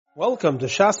Welcome to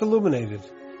Shas Illuminated.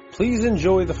 Please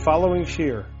enjoy the following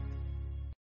shir.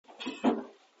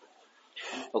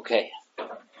 Okay.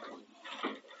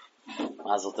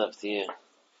 Mazel tov to you.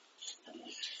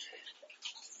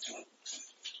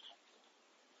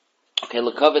 Okay,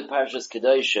 L'Kovet Parshas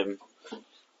Kedoshim.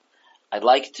 I'd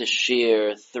like to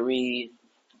share three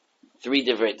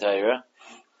divrei Torah.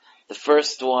 The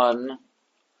first one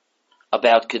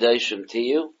about Kedoshim to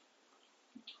you.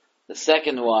 The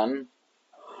second one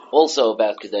also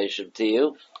about Kedoshim to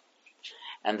you.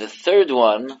 And the third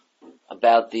one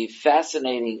about the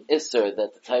fascinating Isser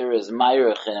that the Torah is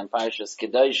Meirich in Parshas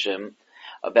Kedoshim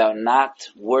about not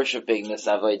worshipping this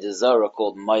Avodah Zarah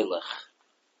called Melech.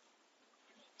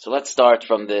 So let's start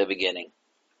from the beginning.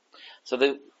 So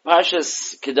the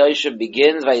Parshas Kedoshim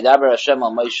begins, Vayidaber Hashem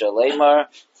al Moshe Leimar,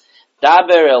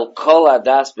 Daber el kol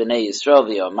adas b'nei Yisrael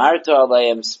v'yomarto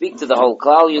aleim, speak to the whole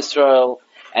Klal Yisrael,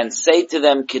 and say to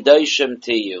them, Kedoshim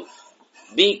to you.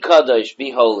 Be Kadosh,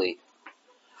 be holy.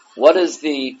 What is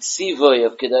the tzivoy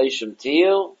of Kedoshim to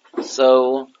you?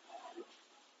 So,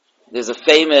 there's a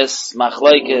famous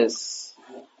machlokes,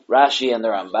 Rashi and the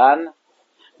Ramban.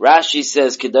 Rashi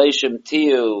says, Kedoshim to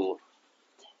you,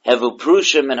 hevu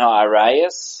prushim in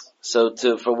ha'arayas. So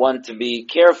for one to be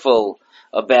careful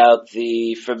about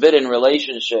the forbidden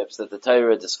relationships that the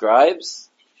Torah describes.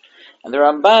 And the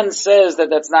Ramban says that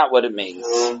that's not what it means.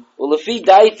 Well, Lefi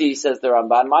Daiti, says the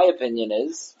Ramban, my opinion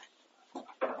is,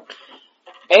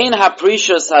 Ein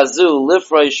ha-prishus hazu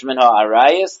lifroish min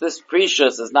ha-arayas. This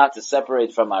prishus is not to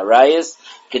separate from arayas,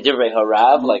 kedivrei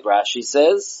harav, like Rashi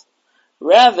says.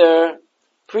 Rather,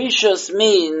 prishus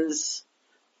means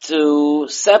to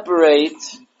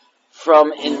separate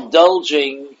from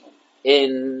indulging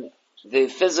in the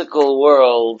physical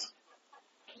world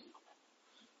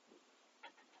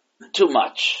too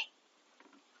much.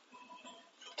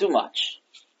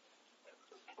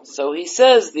 So he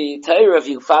says the Torah, if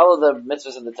you follow the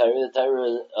mitzvahs of the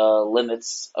Torah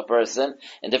limits a person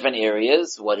in different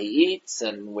areas, what he eats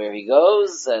and where he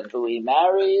goes and who he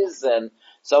marries and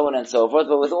so on and so forth.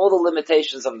 But with all the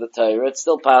limitations of the Torah, it's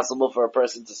still possible for a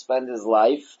person to spend his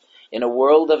life in a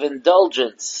world of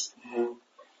indulgence.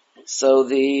 So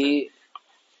the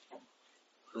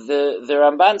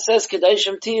Ramban says,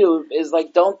 Kedoshim to you is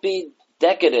like, don't be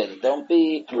decadent, don't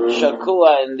be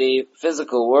shakua in the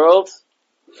physical world.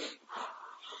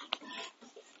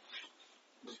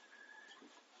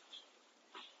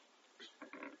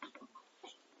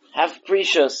 Have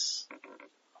precious.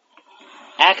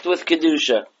 Act with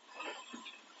kedusha.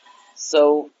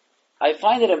 So, I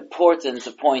find it important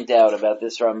to point out about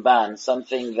this Ramban,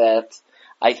 something that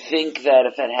I think that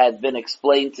if it had been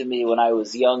explained to me when I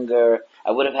was younger,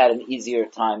 I would have had an easier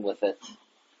time with it.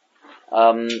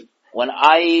 When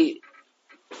I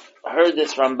heard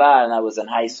this Ramban, I was in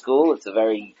high school. It's a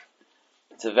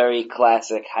very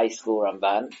classic high school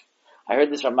Ramban. I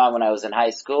heard this Ramban when I was in high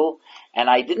school, and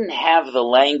I didn't have the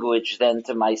language then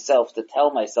to myself to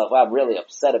tell myself, well, I'm really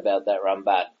upset about that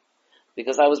Ramban.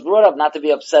 Because I was brought up not to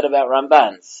be upset about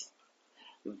Rambans.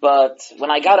 But when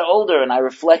I got older and I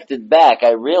reflected back,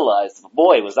 I realized,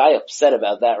 boy, was I upset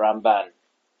about that Ramban.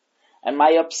 And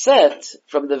my upset,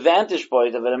 from the vantage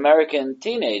point of an American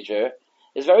teenager,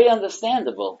 is very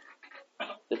understandable.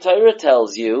 The Torah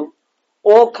tells you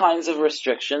all kinds of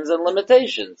restrictions and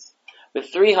limitations. With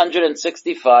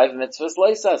 365 mitzvahs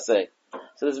leisaseh.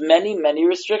 So there's many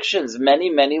restrictions,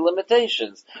 many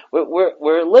limitations.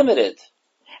 We're limited.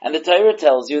 And the Torah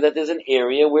tells you that there's an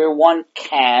area where one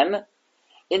can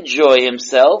enjoy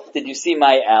himself. Did you see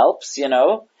my Alps,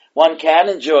 One can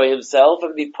enjoy himself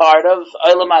and be part of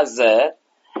Olam Hazeh.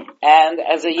 And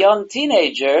as a young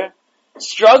teenager,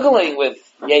 struggling with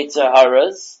Yetzer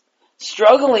Haras,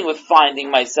 struggling with finding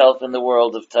myself in the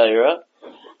world of Torah,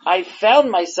 I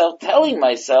found myself telling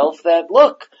myself that,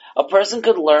 look, a person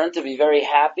could learn to be very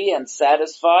happy and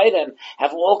satisfied and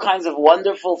have all kinds of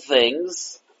wonderful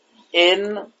things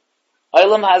in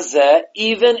Olam Hazeh,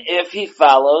 even if he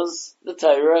follows the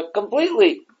Torah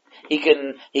completely. He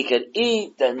can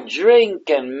eat and drink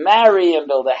and marry and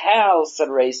build a house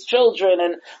and raise children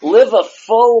and live a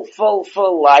full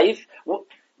life.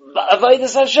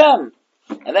 Avodas Hashem.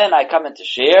 And then I come into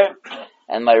shir,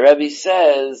 and my Rebbe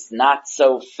says, not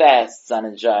so fast,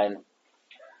 Sonnenschein.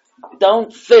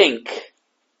 Don't think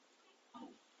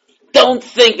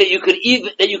that you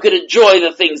could enjoy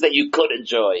the things that you could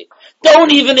enjoy.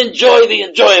 Don't even enjoy the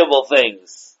enjoyable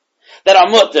things that are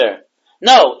mutter.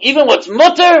 No, even what's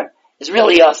mutter is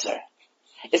really usser.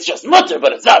 It's just mutter,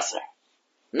 but it's usser.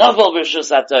 Novel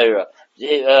b'rshus haTorah.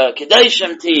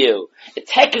 Kedoshim to you. It's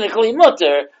technically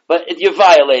mutter, but you're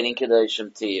violating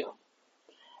Kedoshim to you.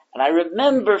 And I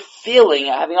remember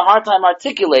having a hard time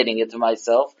articulating it to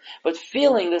myself, but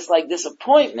feeling this like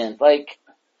disappointment, like,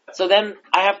 so then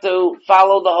I have to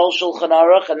follow the whole Shulchan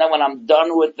Aruch, and then when I'm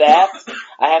done with that,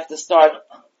 I have to start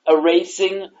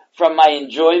erasing from my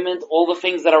enjoyment all the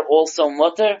things that are also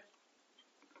mutter.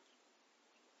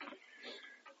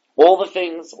 All the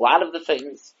things, a lot of the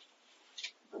things.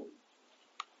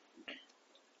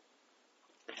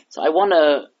 So I want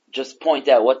to just point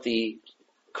out what the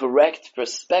correct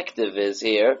perspective is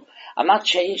here. I'm not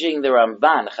changing the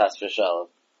Ramban, chas v'shalom.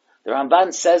 The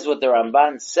Ramban says what the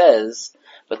Ramban says,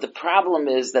 but the problem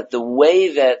is that the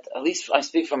way that, at least I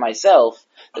speak for myself,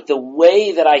 that the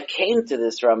way that I came to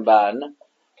this Ramban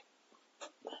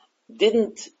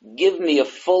didn't give me a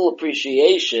full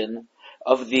appreciation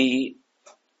of the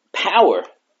power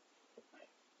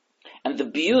and the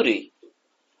beauty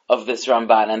of this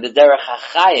Ramban and the derech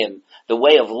hachayim, the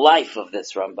way of life of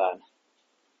this Ramban.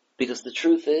 Because the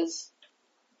truth is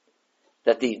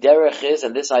that the derech is,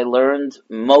 and this I learned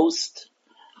most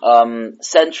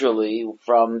centrally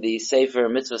from the Sefer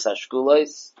Mitzvahs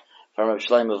Hashkulos, from Rav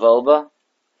Shlomo Volba,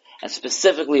 and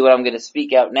specifically what I'm going to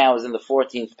speak out now is in the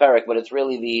 14th parak, but it's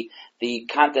really the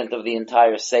content of the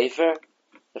entire Sefer,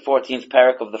 the 14th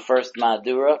parak of the first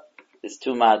Ma'adura. There's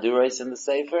 2 Ma'aduras in the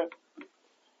Sefer.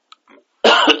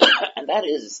 And that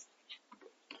is,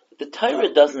 the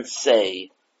Torah doesn't say,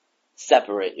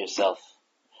 separate yourself.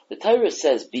 The Torah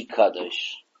says, be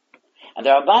kadosh. And the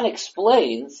Ramban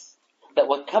explains that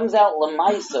what comes out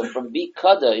lamaisa from be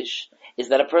kadosh is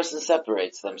that a person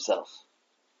separates themselves.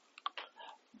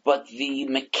 But the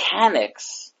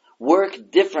mechanics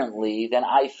work differently than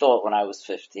I thought when I was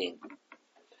 15.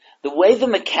 The way the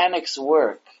mechanics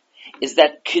work is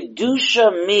that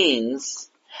Kedusha means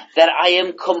that I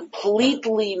am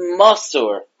completely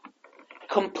masur,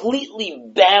 completely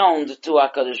bound to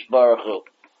HaKadosh Baruch Hu.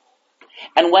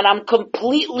 And when I'm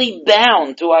completely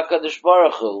bound to HaKadosh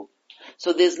Baruch Hu,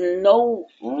 so there's no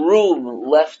room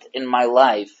left in my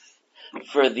life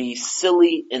for the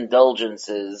silly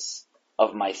indulgences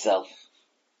of myself.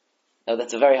 Now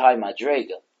that's a very high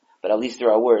madrega, but at least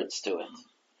there are words to it.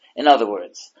 In other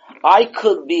words, I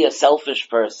could be a selfish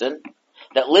person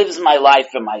that lives my life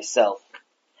for myself,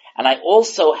 and I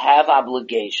also have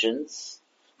obligations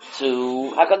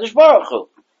to HaKadosh Baruch Hu.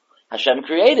 Hashem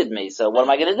created me, so what am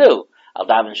I going to do? I'll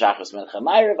daven Shachris Mincha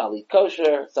Ma'ariv, I'll eat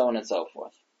kosher, so on and so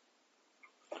forth.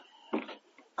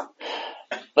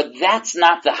 But that's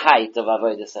not the height of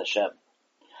Avodas Hashem.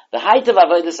 The height of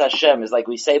Avodas Hashem is like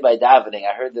we say by davening.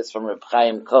 I heard this from Reb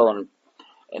Chaim Cohen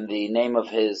in the name of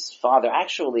his father.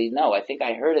 Actually, no, I think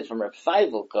I heard it from Reb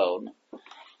Feivel Cohen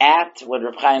when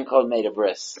Reb Chaim Cohen made a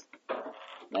bris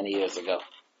many years ago.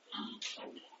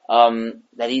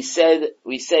 That he said,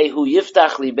 we say, Hu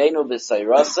yiftach libeinu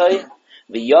b'sayrasai,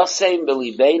 v'yoseim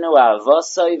b'libeinu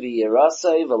avosai,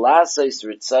 v'yirasai, v'lasai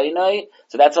sritzainai.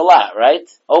 So that's a lot, right?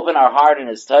 Open our heart in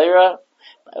His Torah,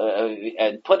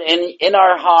 and put in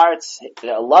our hearts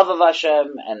the love of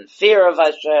Hashem and fear of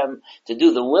Hashem, to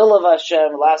do the will of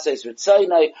Hashem, lasai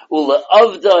sritzainai, ula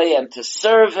avdoi, and to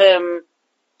serve Him.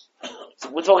 So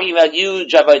we're talking about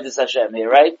huge avodas Hashem here,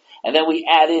 right? And then we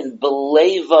add in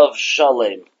b'leivav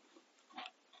shalem.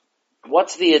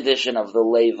 What's the addition of the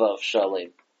leivav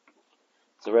shalem?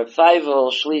 So Reb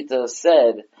Feivel Shlita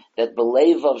said that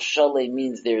b'leivav shalem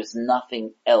means there's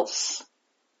nothing else.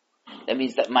 That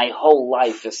means that my whole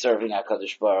life is serving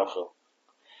HaKadosh Baruch Hu.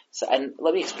 So, and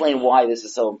let me explain why this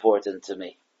is so important to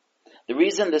me. The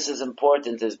reason this is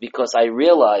important is because I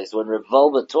realized when Reb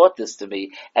Volba taught this to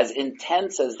me, as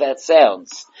intense as that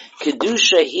sounds,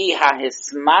 Kedusha hi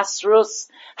ha-hismasrus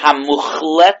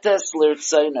ha-muchletes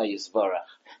l'rtzono yisbarach.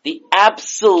 The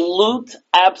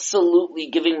absolutely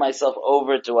giving myself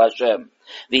over to Hashem.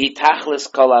 The hitachlis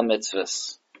kol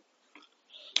ha-mitzvahs.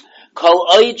 Kol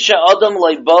oid she'odam lo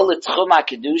yibol l'tchum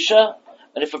ha-kedusha.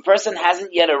 But if a person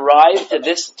hasn't yet arrived to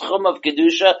this tchum of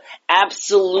Kedusha,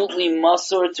 absolutely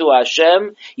masur to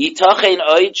Hashem, yitachein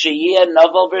oid sheyeh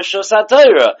novel b'rshus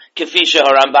ha-Torah, kefi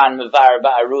she'haramban mevar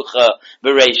ba'arucha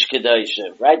b'reish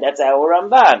Kedoshim. Right? That's our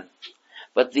Ramban.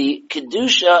 But the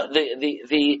Kedusha,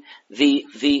 the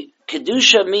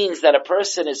Kedusha means that a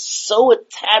person is so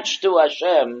attached to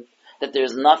Hashem that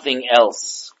there's nothing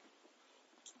else.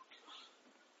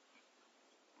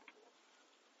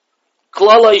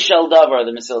 Klaloi shel davar,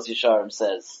 the Mesilas Yesharim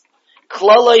says.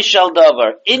 Klaloi shel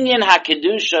davar, inyan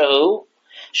ha-kedusha hu,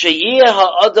 sheyeh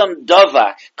ha-adam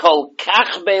davak, kol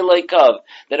kach be'loikav,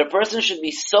 that a person should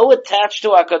be so attached to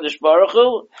HaKadosh Baruch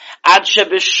Hu, ad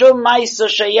shebishum maisa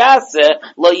sheyaseh,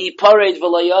 lo yipared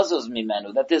v'lo yazuz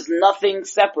mimenu, that there's nothing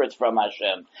separate from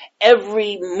Hashem.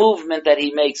 Every movement that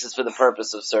he makes is for the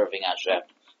purpose of serving Hashem.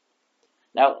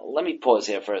 Now, let me pause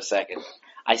here for a second.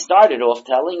 I started off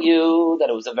telling you that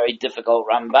it was a very difficult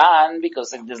Ramban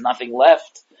because there's nothing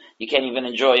left. You can't even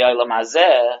enjoy Olam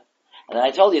Hazeh. And then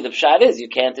I told you the pshat is you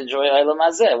can't enjoy Olam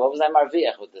Hazeh. What was I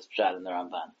marviach with this pshat in the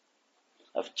Ramban?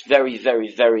 A very,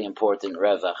 very, very important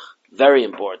revach. Very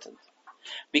important.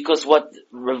 Because what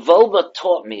Revolba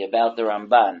taught me about the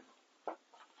Ramban,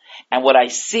 and what I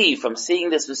see from seeing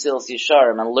this Vasilis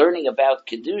Yesharim and learning about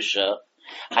Kedusha,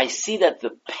 I see that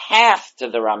the path to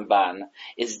the Ramban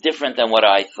is different than what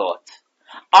I thought.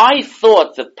 I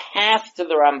thought the path to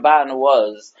the Ramban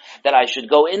was that I should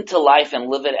go into life and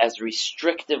live it as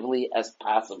restrictively as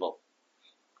possible.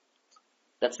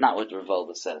 That's not what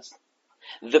Revolva says.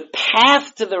 The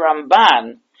path to the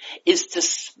Ramban is to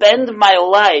spend my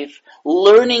life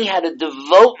learning how to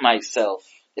devote myself.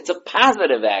 It's a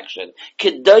positive action.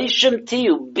 Kedoshim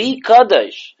tiyu, be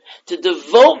kadosh. To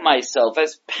devote myself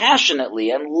as passionately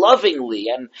and lovingly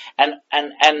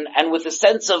and with a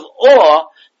sense of awe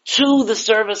to the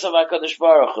service of HaKadosh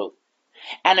Baruch Hu.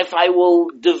 And if I will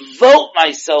devote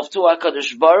myself to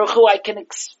HaKadosh Baruch Hu, I can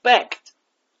expect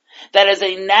that as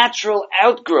a natural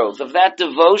outgrowth of that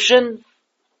devotion,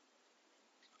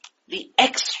 the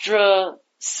extra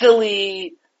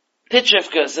silly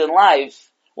pitchivkas in life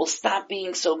will stop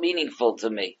being so meaningful to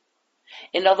me.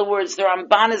 In other words, the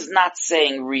Ramban is not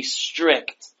saying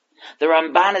restrict. The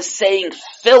Ramban is saying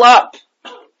fill up.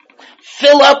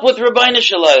 Fill up with Rabbeinu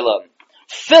Shalom.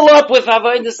 Fill up with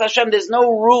Avodas Hashem. There's no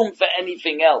room for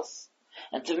anything else.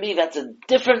 And to me, that's a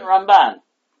different Ramban.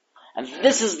 And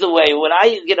this is the way, when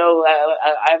I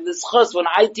have this chus, when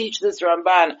I teach this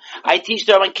Ramban, I teach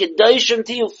the Ramban, Kedoshim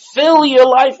to you, fill your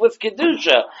life with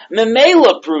Kedusha,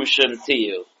 Memela Prushim to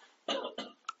you.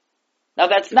 Now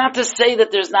that's not to say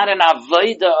that there's not an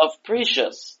avodah of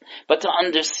precious, but to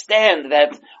understand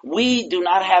that we do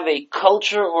not have a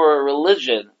culture or a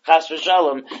religion, chas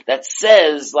v'shalom, that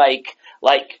says like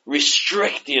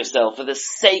restrict yourself for the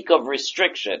sake of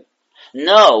restriction.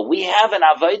 No, we have an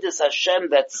avodas Hashem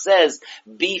that says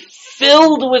be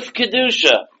filled with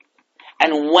kedusha,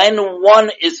 and when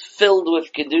one is filled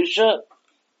with kedusha,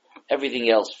 everything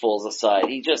else falls aside.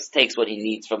 He just takes what he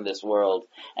needs from this world,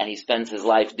 and he spends his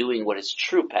life doing what his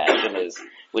true passion is,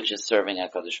 which is serving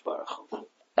HaKadosh Baruch Hu.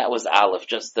 That was Aleph,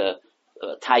 just the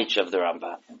taich of the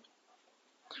Ramban.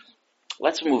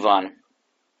 Let's move on.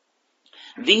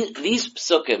 These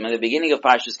psukim in the beginning of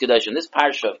Parshas Kedoshim, this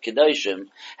parsha of Kedoshim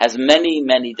has many,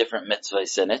 many different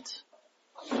mitzvahs in it.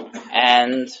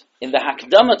 And in the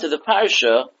Hakdama to the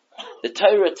parsha, the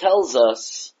Torah tells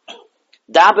us,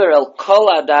 Daber el kol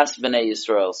adas b'nei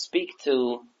Yisrael. Speak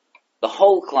to the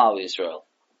whole Klal Yisrael.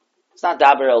 It's not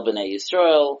Daber el b'nei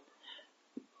Yisrael,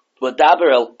 but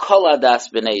Daber el kol adas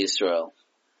b'nei Yisrael.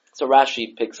 So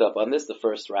Rashi picks up on this, the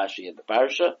first Rashi in the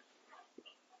parsha.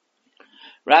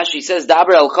 Rashi says,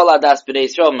 Daber el kol adas b'nei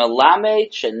Yisrael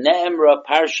melamed shene'emra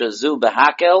parsha zu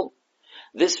b'hakel.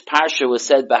 This parsha was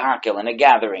said b'hakel, in a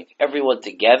gathering, everyone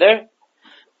together.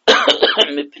 Because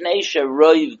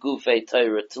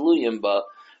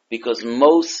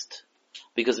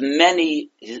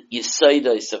many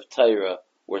Yesodos of Torah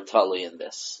were tali in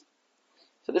this.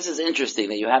 So this is interesting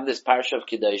that you have this parsha of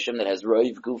Kedoshim that has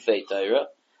Roiv Gufei Torah,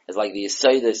 as like the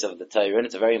Yesodos of the Torah, and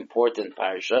it's a very important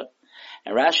parsha.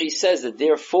 And Rashi says that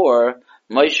therefore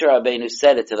Moshe Rabbeinu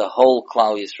said it to the whole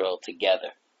Klal Yisrael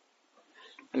together.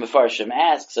 And Mefarshim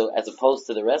asks, so as opposed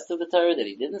to the rest of the Torah, that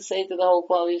he didn't say to the whole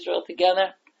Klal Yisrael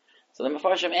together? So the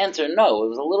Mefarshim answer, no, it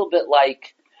was a little bit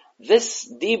like, this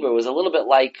Dibur was a little bit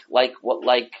like when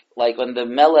the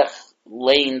Melech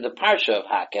laned the Parsha of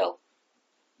Hakel.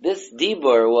 This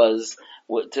Dibur was,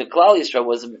 to Klal Yisrael,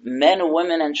 was men,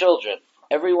 women, and children.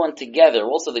 Everyone together.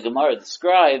 Also the Gemara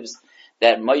describes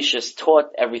that Moshe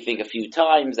taught everything a few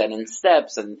times and in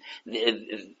steps, and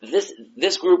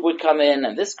this group would come in,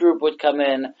 and this group would come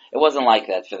in. It wasn't like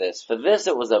that for this. For this,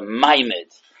 it was a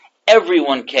maimed.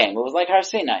 Everyone came. It was like Har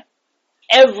Sinai.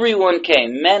 Everyone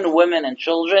came, men, women, and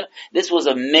children. This was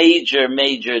a major,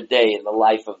 major day in the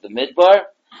life of the Midbar.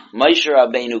 Moshe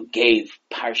Rabbeinu gave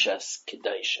Parshas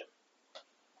Kedoshim.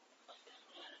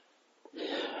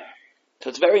 So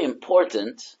it's very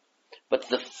important, but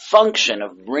the function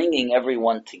of bringing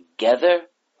everyone together,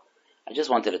 I just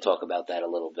wanted to talk about that a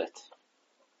little bit.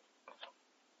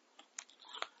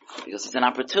 Because it's an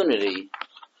opportunity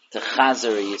to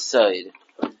chazer a yesod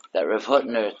that Rav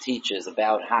Hutner teaches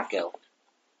about Hakel,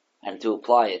 and to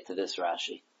apply it to this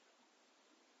Rashi.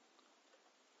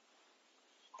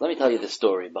 Let me tell you the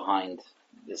story behind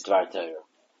this Dvar Torah.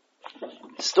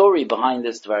 The story behind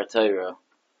this Dvar Torah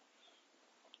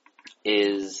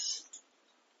is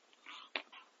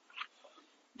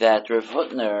that Rav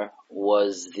Hutner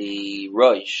was the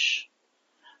Rosh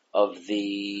of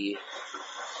Mechon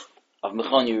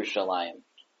Yerushalayim,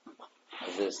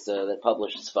 that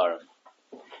published Sfarim.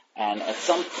 And at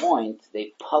some point,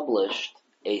 they published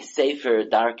a Sefer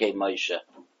Darkei Moshe.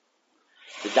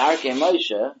 The Darkei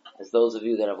Moshe, as those of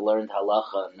you that have learned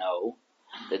halacha know,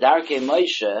 the Darkei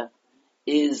Moshe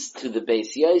is to the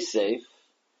Beis Yosef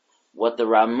what the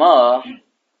Ramah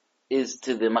is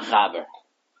to the Mechaber.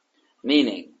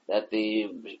 Meaning that the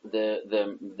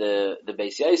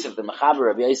Beis Yosef, the Mechaber,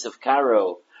 Rabbi Yosef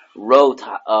Karo, wrote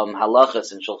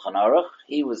halachas in Shulchan Aruch.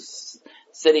 He was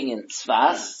sitting in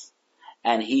Tzfas,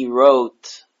 and he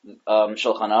wrote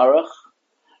Shulchan Aruch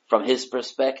from his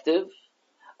perspective.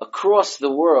 Across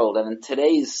the world, and in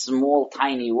today's small,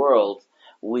 tiny world,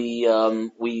 we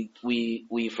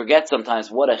forget sometimes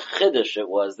what a chiddush it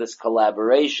was, this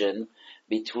collaboration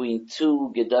between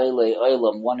two Gedolei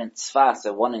Olam, one in Tzfas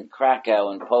and one in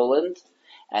Krakow in Poland,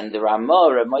 and the Ramah,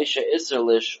 Rav Moshe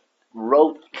Isserlich,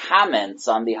 wrote comments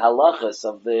on the halachas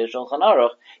of the Shulchan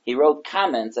Aruch. He wrote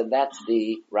comments, and that's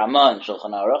the Ramah in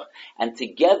Shulchan Aruch, and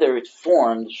together it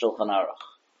formed Shulchan Aruch.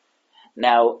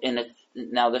 Now,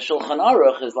 the Shulchan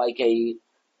Aruch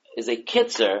is a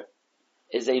kitzer,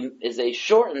 is a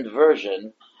shortened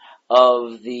version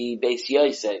of the Beis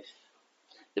Yosef.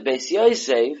 The Beis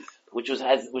Yosef, which was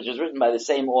written by the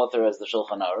same author as the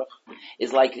Shulchan Aruch,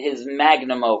 is like his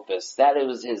magnum opus. That it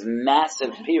was his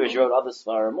massive pirush. He wrote other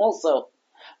svarim also,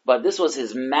 but this was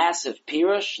his massive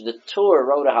pirush. The Tur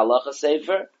wrote a halacha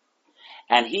sefer,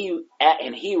 and he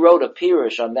wrote a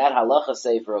pirush on that halacha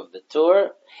sefer of the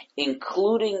Tur,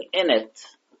 including in it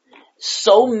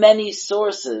so many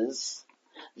sources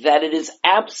that it is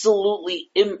absolutely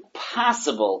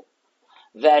impossible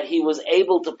that he was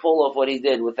able to pull off what he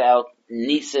did without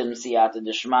nisim, siyata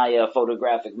deshmaya,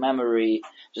 photographic memory,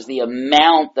 just the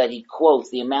amount that he quotes,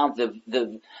 the amount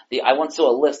I once saw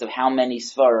a list of how many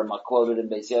svarim are quoted in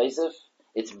Beis Yosef.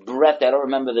 It's breath, I don't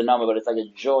remember the number, but it's like a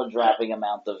jaw-dropping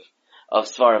amount of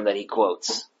svarim that he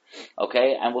quotes.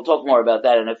 Okay, and we'll talk more about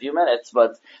that in a few minutes.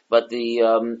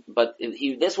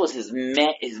 This was his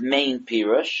main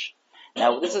pirush.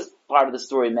 Now, this is part of the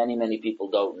story many people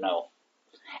don't know.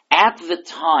 At the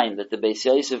time that the Beis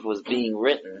Yosef was being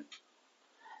written,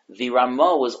 the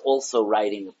Ramah was also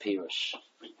writing a pirush,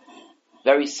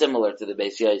 very similar to the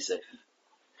Beis Yosef.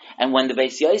 And when the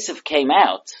Beis Yosef came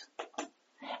out,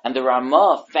 and the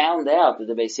Ramah found out that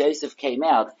the Beis Yosef came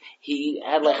out, he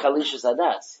had like Chalishus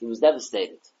Adas. He was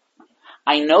devastated.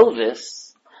 I know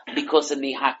this because in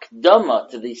the Hakdama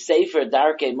to the Sefer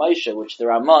Darkei Moshe, which the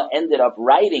Ramah ended up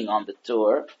writing on the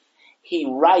tour, he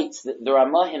writes, the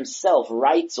Ramah himself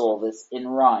writes all this in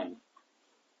rhyme.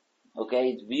 Okay,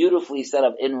 it's beautifully set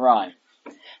up in rhyme.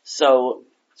 So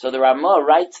the Ramah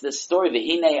writes this story,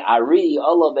 V'hinei Ari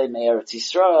Ola Be'Me'eretz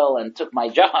Yisrael, and took my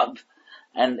job,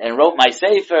 and wrote my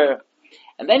Sefer.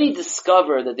 And then he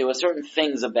discovered that there were certain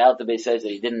things about the Beis Yosef that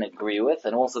he didn't agree with,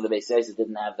 and also the Beis Yosef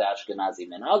didn't have the Ashkenazi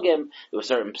Minhagim. There were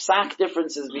certain psak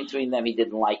differences between them. He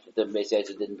didn't like that the Beis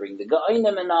Yosef didn't bring the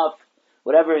Ga'inim enough,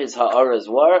 whatever his ha'aras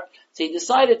were. So he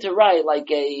decided to write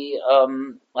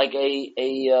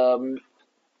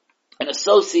an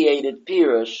associated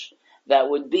pirush that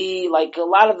would be like a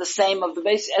lot of the same as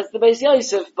the Beis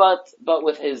Yosef, but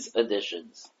with his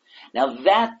additions. Now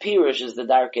that pirush is the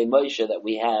Darkei Moshe that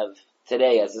we have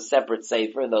today as a separate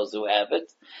sefer, those who have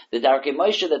it. The Darkei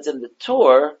Moshe that's in the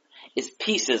Torah is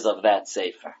pieces of that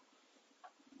sefer.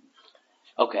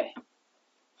 Okay.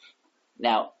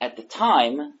 Now, at the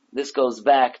time, this goes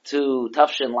back to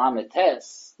Tafshin Lamed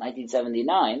Tes,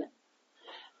 1979,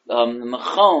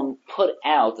 Mechon put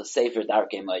out a sefer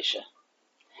Darkei Moshe.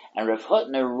 And Rav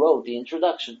Hutner wrote the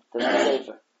introduction to that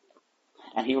sefer.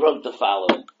 And he wrote the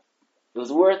following. It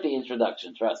was worth the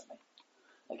introduction, trust me.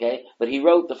 Okay? But he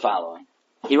wrote the following.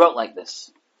 He wrote like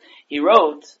this. He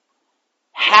wrote,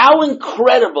 how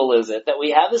incredible is it that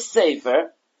we have a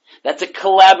sefer that's a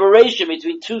collaboration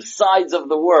between two sides of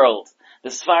the world, the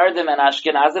Sfardim and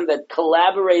Ashkenazim, that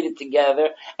collaborated together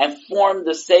and formed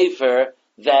the sefer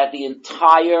that the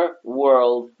entire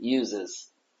world uses.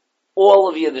 All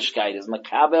of Yiddishkeit is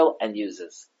makabel and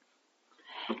uses.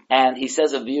 And he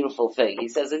says a beautiful thing. He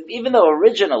says that even though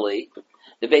originally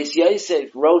the Beis Yosef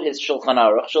wrote his Shulchan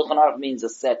Aruch. Shulchan Aruch means a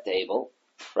set table,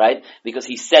 right? Because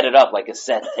he set it up like a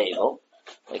set table,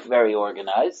 like very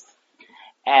organized.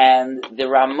 And the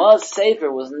Ramah's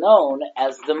Sefer was known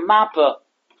as the Mappa.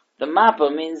 The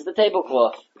Mappa means the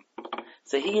tablecloth.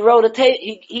 So he wrote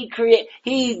he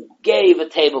gave a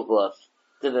tablecloth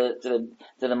to the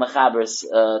Mechaber's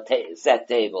set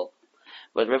table.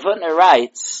 But Rav Hutner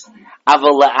writes,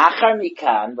 Aval la'achar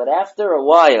mikan, but after a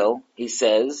while, he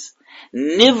says,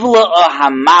 Nivla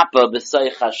hamapa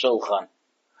b'soich hashulchan.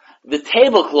 The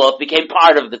tablecloth became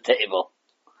part of the table.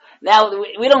 Now,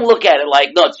 we don't look at it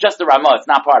like, no, it's just the Ramah, it's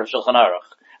not part of Shulchan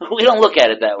Aruch. We don't look at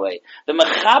it that way. The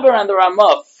Mechaber and the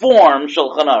Ramah form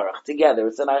Shulchan Aruch together.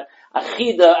 It's an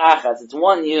Achida Achas, it's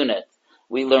one unit.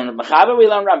 We learn Mechaber, we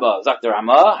learn Ramah. Zakta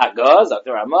Ramah, Hagah,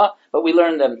 Zakta Ramah, but we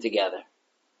learn them together.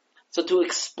 So to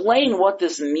explain what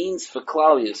this means for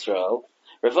Klal Yisrael,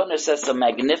 Rav Hutner says some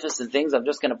magnificent things. I'm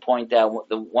just going to point out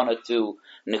the one or two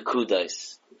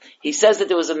nekudas. He says that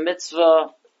there was a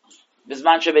mitzvah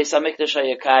Bizman Beis Hamikdash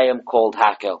HaYakayim called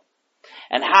Hakel.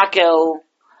 And Hakel,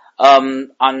 on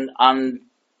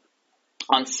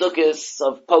Sukkos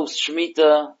of post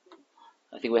Shemitah,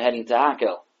 I think we're heading to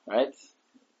Hakel, right?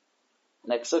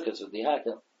 Next Sukkos would be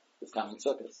Hakel. It's coming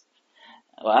Sukkos.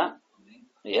 What?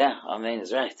 Yeah, Amen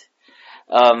is right.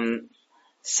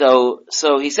 So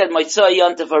he said, Motzei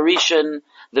Yontif Arishan,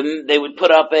 they would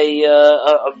put up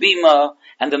a bima,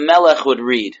 and the Melech would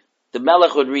read. The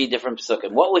Melech would read different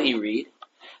psukim. What would he read?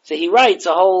 So he writes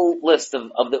a whole list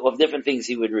of different things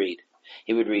he would read.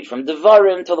 He would read from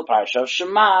Devarim till the Parsha of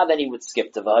Shema, then he would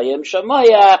skip Tevayim,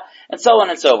 Shemaya, and so on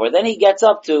and so forth. Then he gets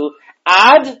up to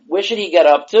Ad, where should he get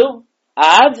up to?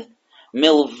 Ad,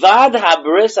 Milvad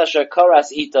habris asher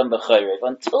koras itam b'chayrev.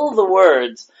 Until the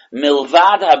words,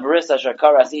 Milvad habris asher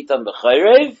koras itam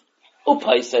b'chayrev,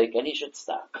 upaisek, and he should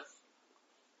stop.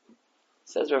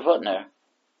 Says Rav Hutner,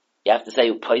 you have to say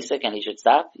upaisek and he should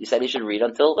stop? You said he should read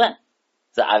until then.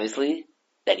 So obviously,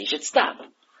 then he should stop.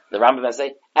 The Rambam will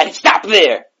say, and stop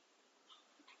there!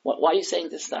 Why are you saying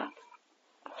to stop?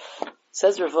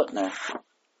 Says Rav Hutner,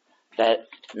 that,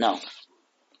 no.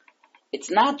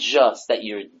 It's not just that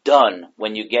you're done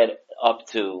when you get up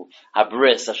to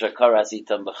Habris Asher Karas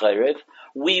Itam B'chayrev.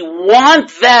 We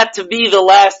want that to be the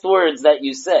last words that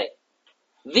you say.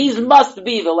 These must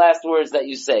be the last words that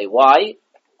you say. Why?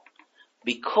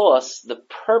 Because the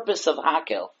purpose of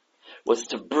Hakel was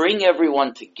to bring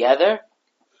everyone together,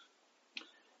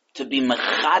 to be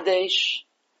mechadesh,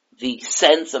 the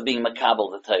sense of being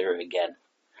makabel the Torah again.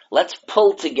 Let's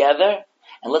pull together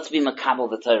and let's be makabel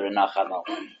the Torah nachamol.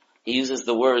 He uses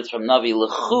the words from Navi,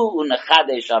 L'chu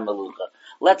u'nechadesh ha'melucha.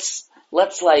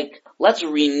 Let's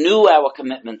renew our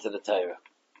commitment to the Torah.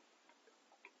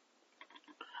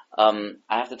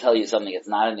 I have to tell you something, it's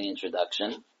not in the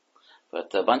introduction,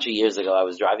 but a bunch of years ago I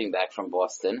was driving back from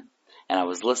Boston, and I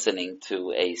was listening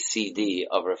to a CD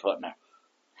of Rav Hutner.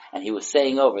 And he was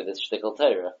saying over this shtickle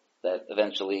Torah that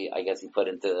eventually, I guess, he put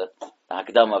into the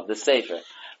Hakdama of the Sefer.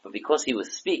 But because he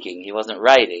was speaking, he wasn't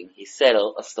writing, he said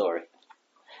a story.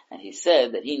 And he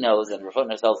said that he knows, and Rav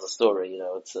Hutner tells a story,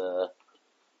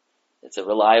 it's a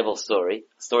reliable story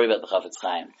about the Chafetz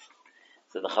Chaim.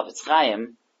 So the Chafetz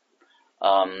Chaim,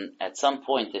 at some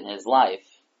point in his life,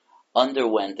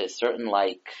 underwent a certain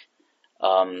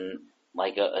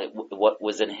what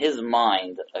was in his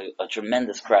mind a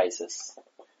tremendous crisis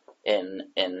in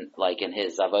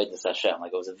his avodas Hashem.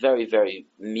 Like, it was a very, very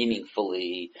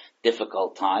meaningfully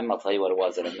difficult time. I'll tell you what it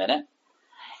was in a minute.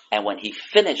 And when he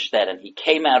finished that and he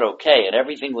came out okay and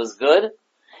everything was good,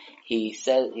 he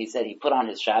said he put on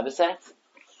his Shabbos hat.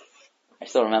 I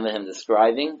still remember him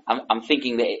describing. I'm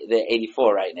thinking the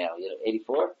 84 right now.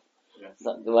 84? Yeah.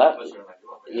 What?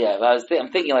 Yeah,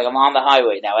 I'm thinking like I'm on the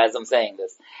highway now as I'm saying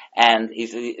this. And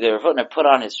the Rav Hutner put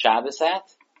on his Shabbos hat,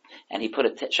 and he put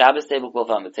a Shabbos tablecloth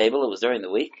on the table. It was during the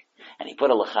week. And he put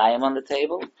a l'chaim on the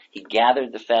table. He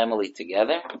gathered the family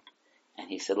together. And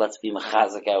he said, let's be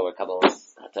mechazik our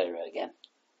Kabbalas HaTorah again.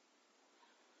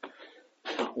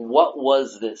 What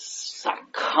was this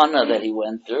sakana that he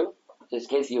went through?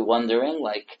 Just in case you're wondering,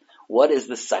 what is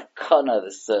the sakana,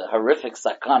 this horrific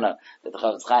sakana that the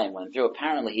Chafetz Chaim went through?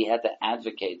 Apparently he had to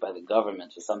advocate by the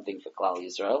government for something for Klal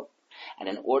Yisrael. And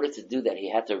in order to do that, he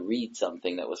had to read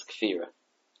something that was kfira.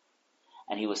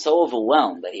 And he was so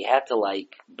overwhelmed that he had to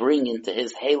bring into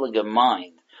his heilige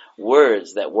mind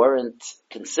words that weren't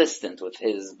consistent with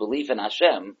his belief in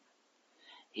Hashem.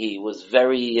 He was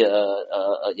very,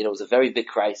 it was a very big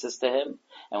crisis to him.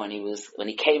 And when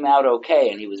he came out okay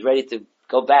and he was ready to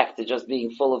go back to just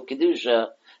being full of Kedusha,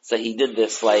 so he did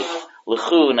this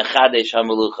L'chu nechadesh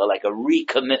hamelucha, like a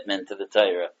recommitment to the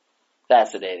Torah.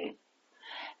 Fascinating.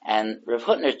 And Rav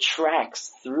Hutner tracks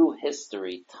through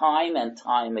history time and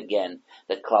time again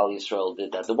that Klal Yisrael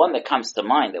did that. The one that comes to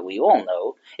mind that we all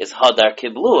know is Hadar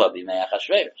Kiblua b'mei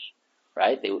Achashverosh.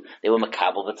 Right? They were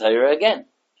makabel the Torah again.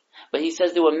 But he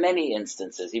says there were many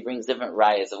instances. He brings different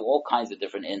rayas of all kinds of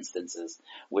different instances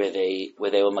where they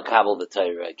were makabel the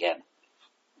Torah again.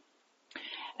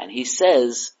 And he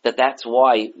says that that's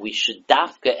why we should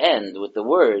dafka end with the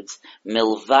words,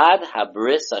 Milvad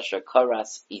habris asher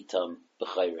karas itam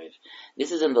b'chayrev.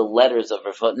 This is in the letters of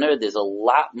Rav Hutner. There's a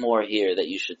lot more here that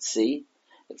you should see.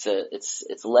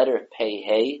 It's letter pei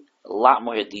hey. A lot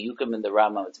more here. Diyukim in the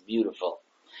Rambam. It's beautiful.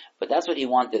 But that's what he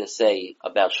wanted to say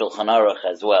about Shulchan Aruch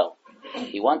as well.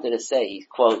 He wanted to say, he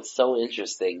quotes, so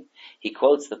interesting, he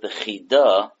quotes that the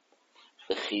Chida,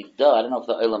 I don't know if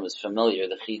the Olam is familiar,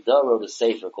 the Chida wrote a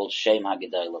sefer called Shem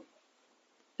HaGedalim.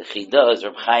 The Chida is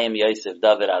Reb Chaim Yosef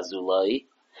David Azulai,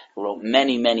 who wrote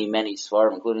many, many, many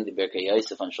svarim, including the Birkei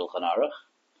Yosef on Shulchan Aruch.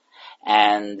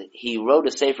 And he wrote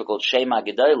a sefer called Shem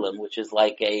HaGedalim, which is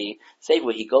like a sefer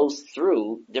where he goes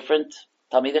through different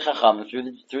Talmidei Chacham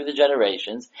through the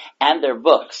generations and their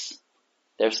books,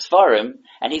 their svarim,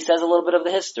 and he says a little bit of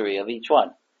the history of each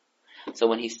one. So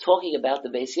when he's talking about the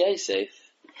Beis Yosef,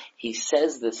 he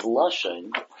says this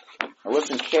lashon. Now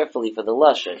listen carefully for the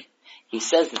lashon. He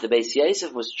says that the Beis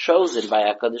Yosef was chosen by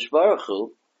HaKadosh Baruch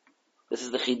Hu. This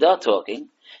is the Chida talking.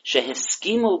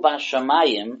 Shehiskimu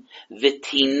b'shamayim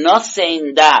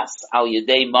v'tinosein das al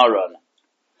yedei maron.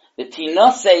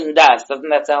 V'tinosein das. Doesn't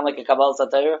that sound like a Kabbalah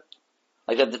Satire?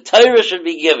 Like that the Torah should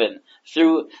be given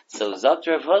through. So Zot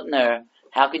Rav Hutner,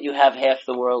 how could you have half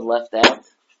the world left out?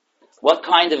 What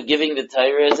kind of giving the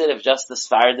Torah is it if just the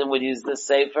Sfardim would use this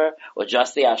sefer, or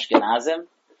just the Ashkenazim?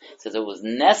 It says it was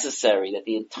necessary that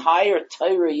the entire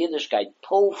Torah Yiddishkeit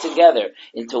pulled together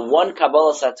into one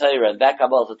Kabbalah Satira, and that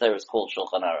Kabbalah Satira is called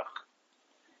Shulchan Aruch.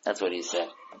 That's what he said.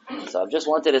 So I just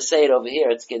wanted to say it over here.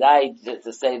 It's kedai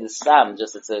to say the stam.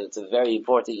 Just it's a very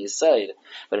important yesod.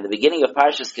 But in the beginning of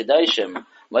Parshas Kedoshim,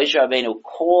 Moshe Rabbeinu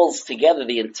calls together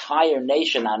the entire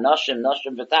nation, Anoshim,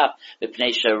 Noshim, V'taf,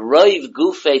 Mipnei sheroiv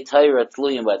gufei Torah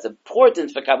tluyim. It's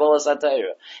important for Kabbalah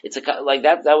Satira. It's like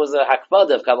that was a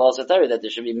hakbada of Kabbalah Satira, that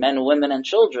there should be men, women, and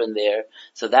children there.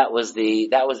 So that was the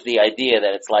idea,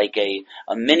 that it's like a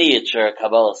miniature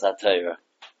Kabbalah Satira.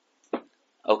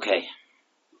 Okay.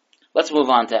 Let's move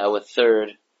on to our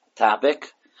third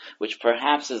topic, which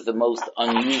perhaps is the most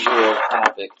unusual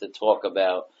topic to talk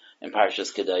about in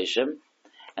Parshas Kedoshim,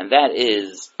 and that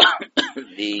is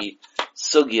the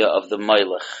sugya of the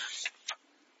Melech.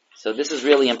 So this is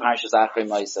really in Parshas Achrei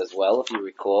Mos as well, if you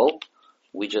recall.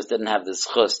 We just didn't have the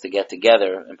zchus to get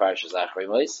together in Parshas Achrei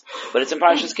Mos, but it's in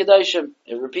Parshas Kedoshim.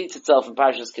 It repeats itself in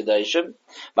Parshas Kedoshim.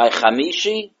 By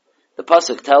Chamishi, the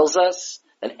pasuk tells us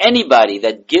that anybody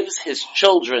that gives his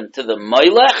children to the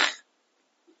Melech,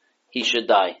 he should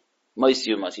die. Mos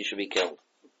Yumas, he should be killed.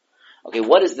 Okay,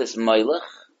 what is this Melech?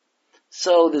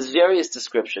 So there's various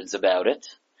descriptions about it.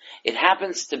 It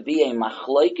happens to be a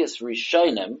machlokes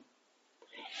rishonim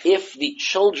if the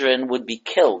children would be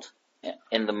killed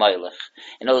in the Melech.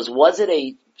 In other words, was it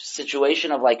a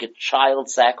situation of like a child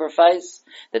sacrifice,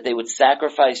 that they would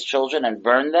sacrifice children and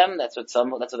burn them? That's what the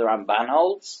Ramban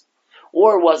holds.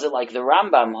 Or was it like the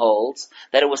Rambam holds,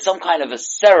 that it was some kind of a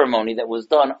ceremony that was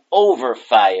done over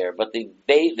fire, but the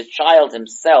child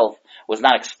himself was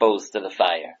not exposed to the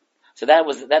fire? So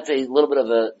that's a little bit of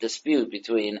a dispute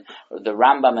between the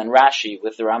Rambam and Rashi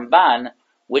with the Ramban,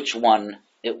 which one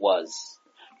it was.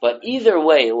 But either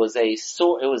way, it was an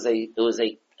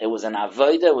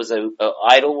avodah, it was a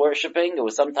idol worshipping, it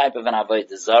was some type of an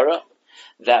avodah zarah.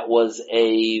 That was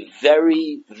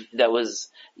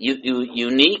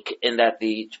unique in that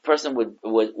the person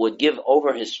would give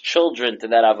over his children to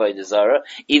that avodah zarah,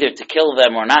 either to kill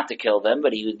them or not to kill them,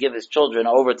 but he would give his children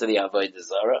over to the avodah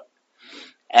zarah.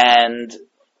 And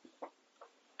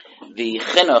the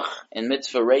Chinuch in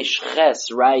Mitzvah Reish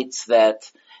Ches writes that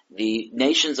the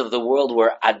nations of the world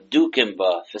were adukim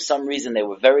ba. For some reason, they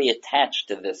were very attached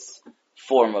to this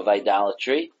form of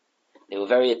idolatry. They were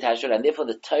very attached to it, and therefore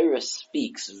the Torah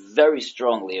speaks very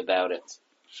strongly about it.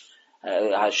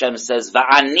 Hashem says,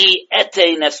 "Va'ani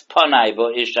eteines panai bo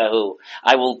ishahu."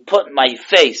 I will put my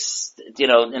face,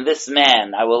 in this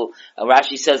man.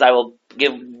 Rashi says, I will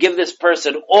give this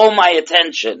person all my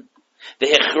attention.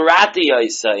 V'hechrati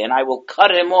yosai, and I will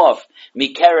cut him off.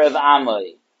 Mikerev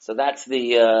amai. So that's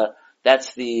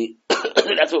that's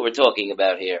what we're talking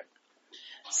about here.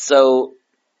 So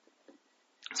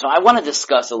I want to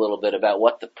discuss a little bit about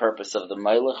what the purpose of the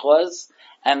Melech was,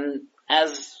 and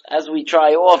as we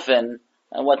try often,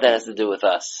 and what that has to do with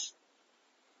us.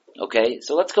 Okay,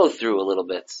 so let's go through a little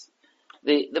bit.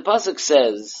 The pasuk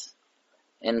says,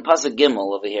 in pasuk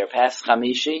Gimel over here, past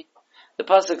Chamishi, the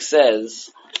pasuk says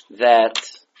that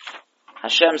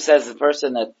Hashem says the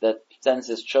person that sends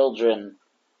his children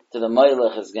to the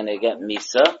Melech is going to get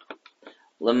Misa.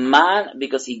 Leman,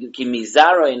 because he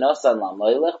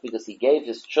gave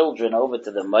his children over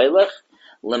to the Melech.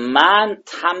 Leman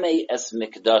tamei es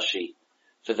mikdashi,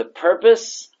 for the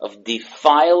purpose of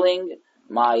defiling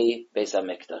my Beis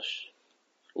HaMikdash.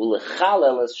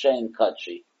 Ulechalel es Shem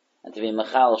Kachi, and to be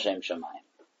Mechal Shem Shamayim.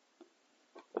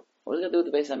 What does it do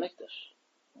with the Beis HaMikdash?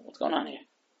 What's going on here?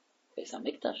 Beis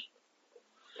HaMikdash.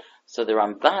 So the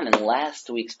Ramban in last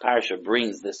week's parsha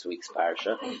brings this week's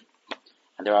parsha,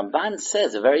 and the Ramban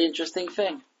says a very interesting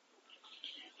thing.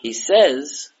 He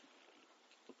says,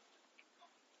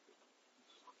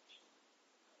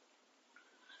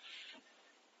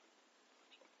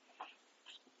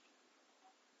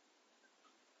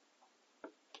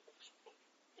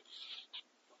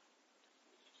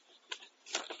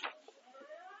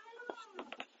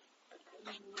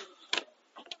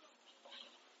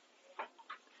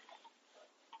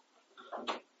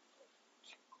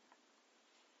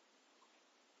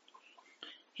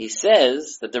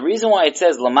 that the reason why it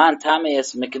says Laman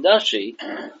Tameas Mikdashi,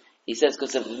 he says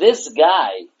because of this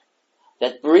guy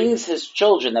that brings his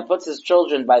children, that puts his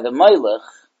children by the Melech,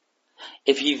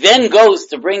 if he then goes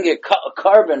to bring a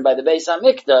carbon by the Beis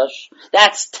HaMikdash,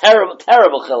 that's terrible,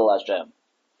 terrible Chilul Hashem.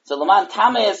 So Laman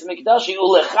Tameas Mikdashi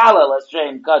Ulechalel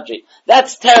Hashem Kaji.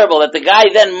 That's terrible that the guy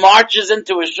then marches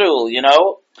into a shul, you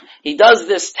know? He does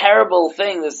this terrible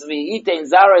thing, this V'yitein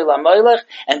Zarei LaMelech,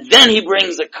 and then he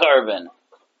brings a carbon.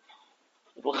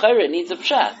 It needs a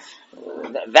pshat.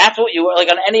 That's what you, like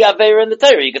on any Aveira in the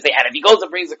Torah, you could say, and if he goes and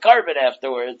brings a carbon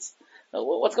afterwards,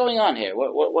 what's going on here?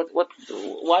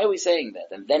 Why are we saying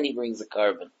that? And then he brings a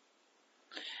carbon.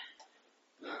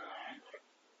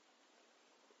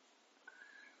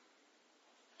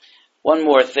 One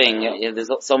more thing, there's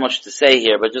so much to say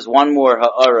here, but just one more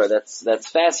ha'ara that's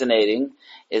fascinating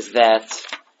is that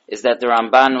the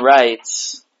Ramban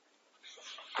writes,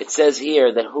 it says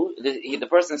here that the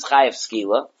person's chayav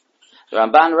skila. The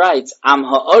Ramban writes, Am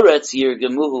ha'oretz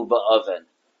yirgemuhu ba'oven.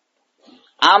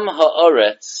 Am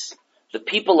ha'oretz, the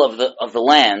people of the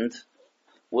land,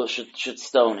 should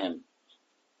stone him.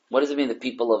 What does it mean, the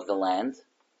people of the land?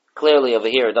 Clearly over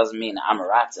here it doesn't mean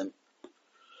Amoratzim.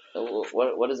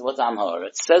 What's Am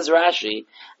ha'oretz? Says Rashi,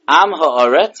 Am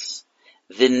ha'oretz,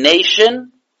 the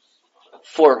nation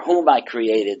for whom I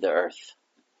created the earth.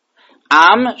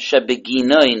 Am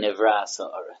shebeginoi nivras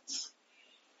ha'aretz.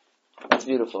 That's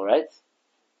beautiful, right?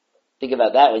 Think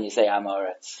about that when you say Am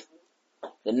ha'aretz.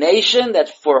 The nation that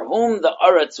for whom the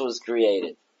aretz was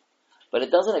created. But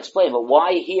it doesn't explain, but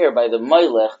why here by the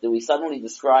Melech do we suddenly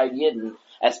describe Yidden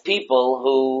as people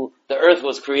who the earth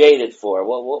was created for?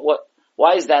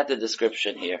 Why is that the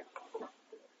description here?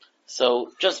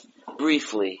 So, just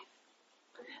briefly,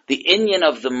 the inyan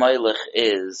of the Melech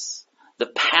is, the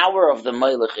power of the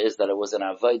Melech is that it was an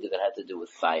avodah that had to do with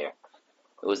fire.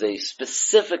 It was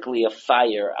specifically a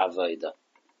fire avodah.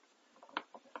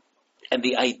 And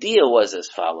the idea was as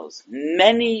follows.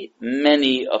 Many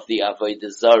of the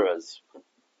avodah zaras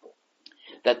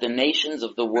that the nations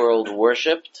of the world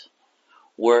worshipped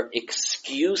were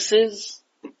excuses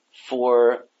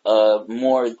for a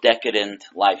more decadent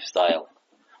lifestyle.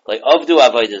 Like, avdu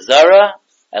avodah zara,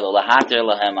 elo lahater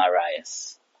lahem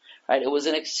arayas. Right? It was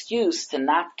an excuse to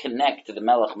not connect to the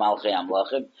Melech Malchei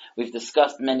Amlachim. We've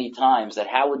discussed many times that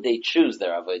how would they choose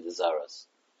their avodah zaras?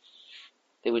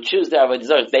 They would choose their avodah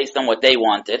zaras based on what they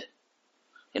wanted.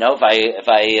 You know, if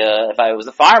I was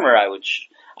a farmer, I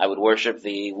would worship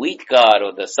the wheat god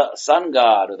or the sun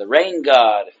god or the rain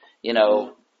god. You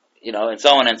know, and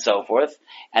so on and so forth.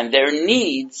 And their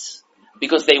needs,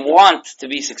 because they want to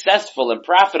be successful and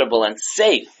profitable and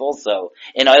safe also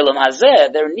in Olam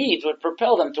Hazeh, their needs would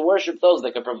propel them to worship those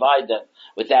that could provide them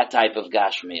with that type of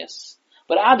gashmias.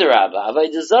 But Adarabah,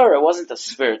 avodah zarah wasn't a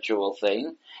spiritual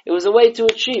thing. It was a way to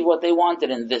achieve what they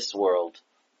wanted in this world.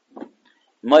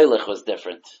 Melech was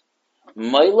different.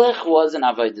 Melech was an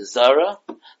avodah zarah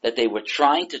that they were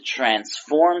trying to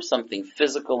transform something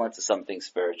physical into something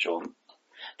spiritual.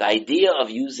 The idea of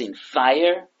using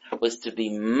fire was to be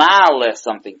ma'aleh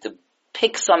something, to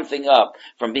pick something up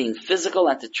from being physical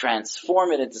and to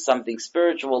transform it into something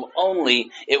spiritual,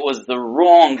 only it was the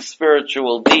wrong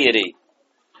spiritual deity.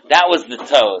 That was the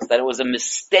toast, that it was a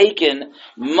mistaken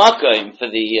makom for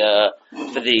the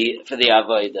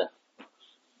avodah.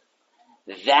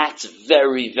 That's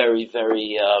very,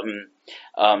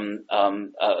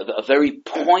 a very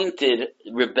pointed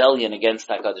rebellion against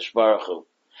HaKadosh Baruch Hu.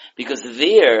 Because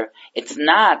there, it's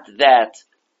not that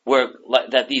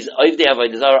that these Ovdei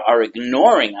Avodah Zarah are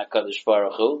ignoring HaKadosh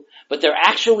Baruch Hu, but they're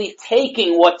actually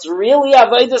taking what's really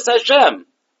Avodas Hashem.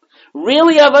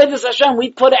 Really, Avodas Hashem,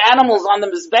 we put animals on the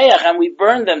Mizbeach and we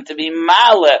burn them to be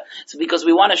Ma'aleh. So because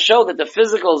we want to show that the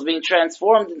physical is being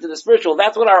transformed into the spiritual.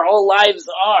 That's what our whole lives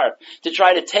are. To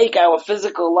try to take our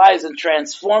physical lives and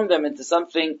transform them into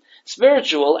something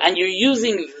spiritual. And you're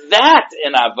using that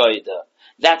in Avodah.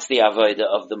 That's the Avodah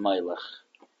of the Melech.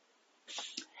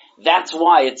 That's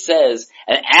why it says,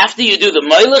 and after you do the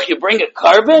Melech, you bring a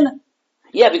carbon?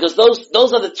 Yeah, because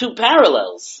those are the two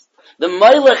parallels. The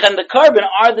Melech and the carbon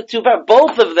are the two parallels.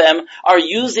 Both of them are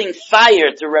using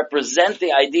fire to represent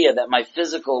the idea that my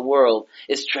physical world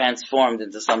is transformed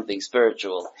into something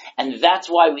spiritual. And that's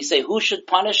why we say, who should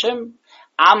punish him?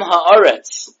 Am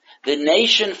ha'aretz, the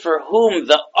nation for whom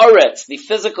the aretz, the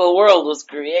physical world, was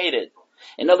created.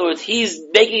 In other words,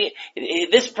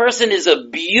 this person is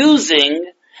abusing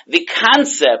the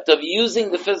concept of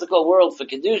using the physical world for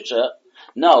Kedusha.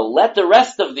 No, let the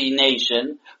rest of the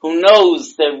nation, who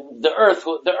knows that the earth,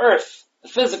 the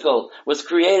physical, was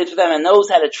created for them and knows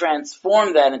how to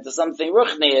transform that into something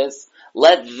ruchnius,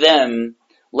 let them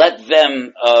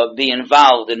be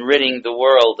involved in ridding the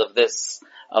world of this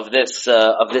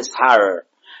horror.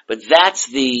 But that's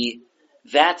the,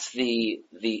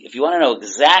 if you want to know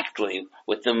exactly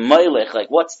with the Melech, like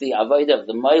what's the Avodah of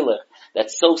the Melech,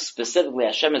 that's so specifically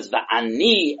Hashem is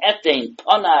va'ani etein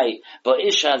ponai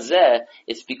ba'ish hazeh,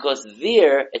 it's because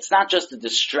there, it's not just a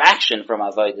distraction from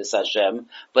Avodas Hashem,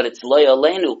 but it's lo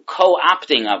yolenu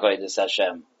co-opting Avodas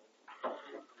Hashem.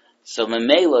 So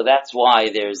Memela, that's why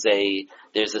there's a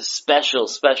special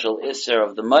Isser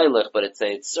of the Melech, but it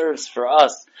serves for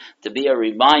us to be a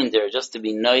reminder, just to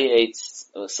be noyetz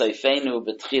seifenu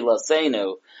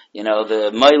betchilasenu,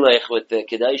 the Melech with the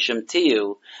Kedoshim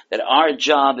Tiyu, that our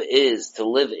job is to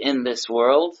live in this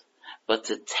world, but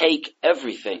to take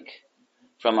everything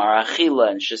from our achila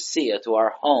and shasiya to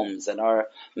our homes and our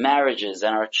marriages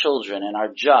and our children and our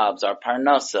jobs, our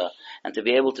parnasa, and to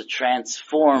be able to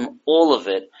transform all of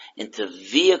it into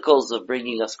vehicles of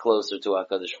bringing us closer to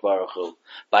HaKadosh Baruch Hu,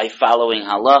 by following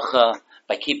halacha,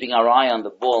 by keeping our eye on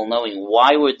the ball, knowing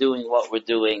why we're doing what we're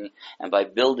doing, and by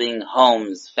building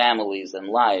homes, families, and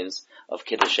lives of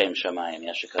Kedoshim Shamayim.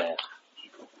 Yashikayach.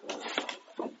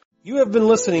 You have been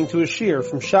listening to a shiur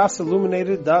from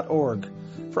shasilluminated.org.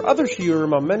 For other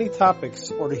shiurim on many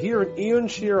topics, or to hear an Iyun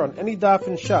shiur on any daf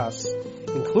in Shas,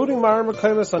 including Mareh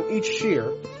Mekomos on each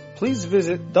shiur, please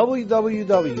visit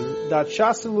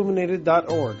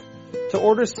www.shasilluminated.org. To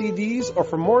order CDs or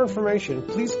for more information,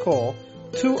 please call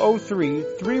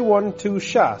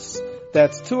 203-312-SHAS.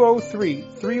 That's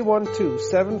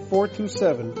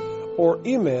 203-312-7427, or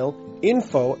email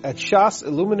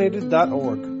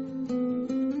info@shasilluminated.org.